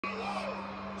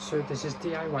So this is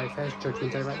DIY First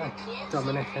Judgment Day right now.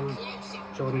 Dominic and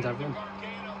Jordan Devlin.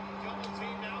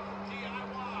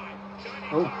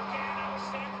 Oh,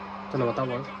 don't know what that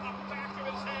was.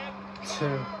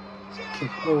 2,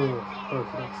 kick. Oh,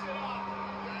 broke it up.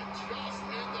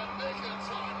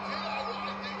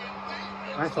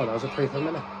 I thought that was a 3 for a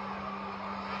minute.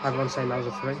 Everyone's saying that was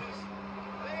a 3.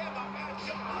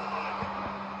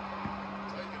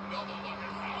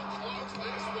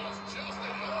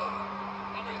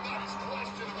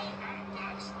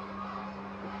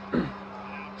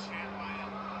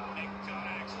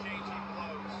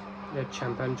 Yeah,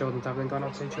 Ciampa and Jordan Devlin going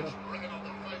up to each other.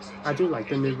 I do like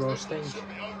the new Raw stage.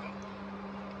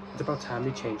 It's about time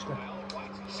they changed it.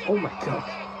 Oh my god.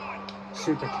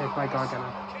 Super kick by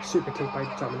Gargano. Super kick by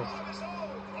Dominic.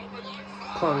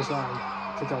 Clothesline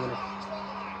to Dominic.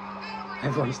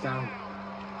 Everyone's down.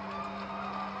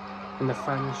 And the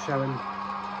fans showing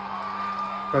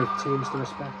both teams the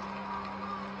respect.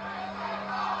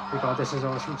 We got this is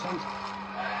awesome chant.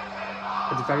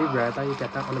 It's very rare that you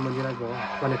get that on a Monday Night Raw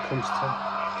when it comes to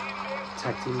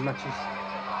tag team matches.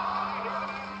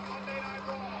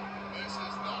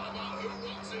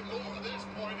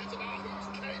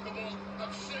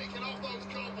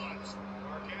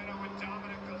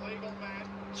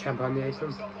 Ciampa on the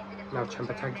apron. Now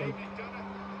Ciampa tagged in.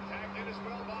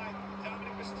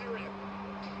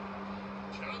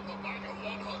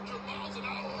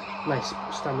 Nice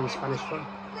standing Spanish flag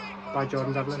by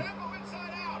Jordan Devlin.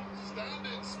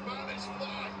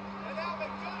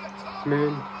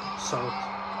 Moon, salt.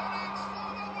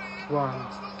 1,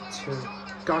 2.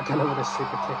 Gargano with a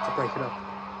super kick to break it up.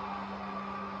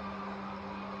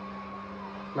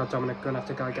 Now Dominic going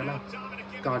after Gargano.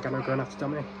 Gargano going after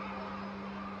Dominic.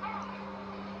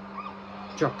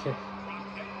 Drop kick.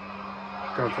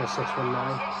 Going for a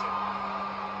 619.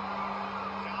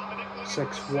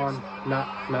 6-1. No.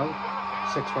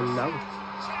 6-1. No.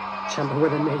 Ciampa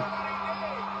with a knee.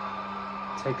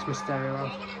 Takes Mysterio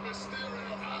out.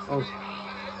 Oh.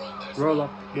 Roll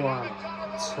up. 1,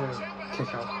 2.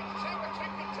 Kick out.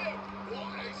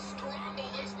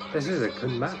 This is a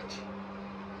good match.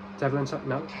 Devlin's up.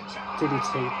 No.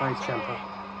 DDT by Ciampa.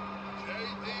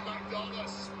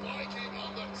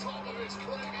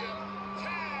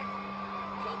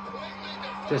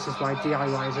 This is why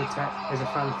DIY is a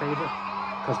fan favourite,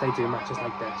 because they do matches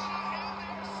like this.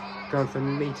 Going for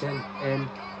meeting in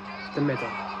the middle.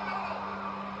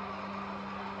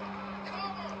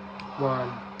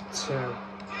 1, 2.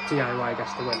 DIY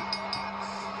gets the win.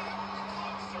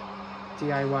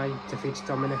 DIY defeats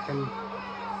Dominic and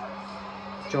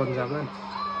Jordan Devlin.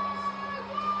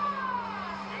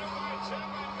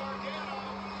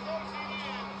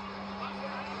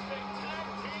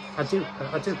 I do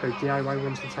hope DIY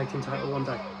wins the tag team title one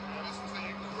day.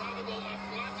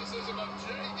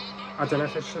 I don't know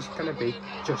if it's just going to be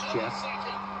just yet.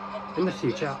 In the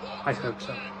future, I hope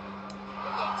so.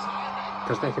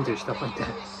 Because they can do stuff like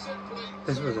this.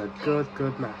 This was a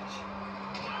good match.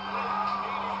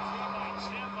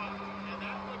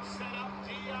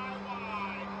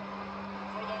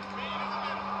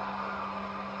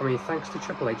 I mean, thanks to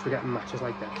Triple H, we're getting matches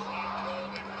like this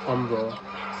on Raw.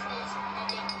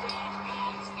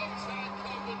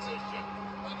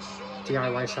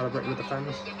 DIY celebrating with the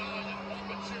fans.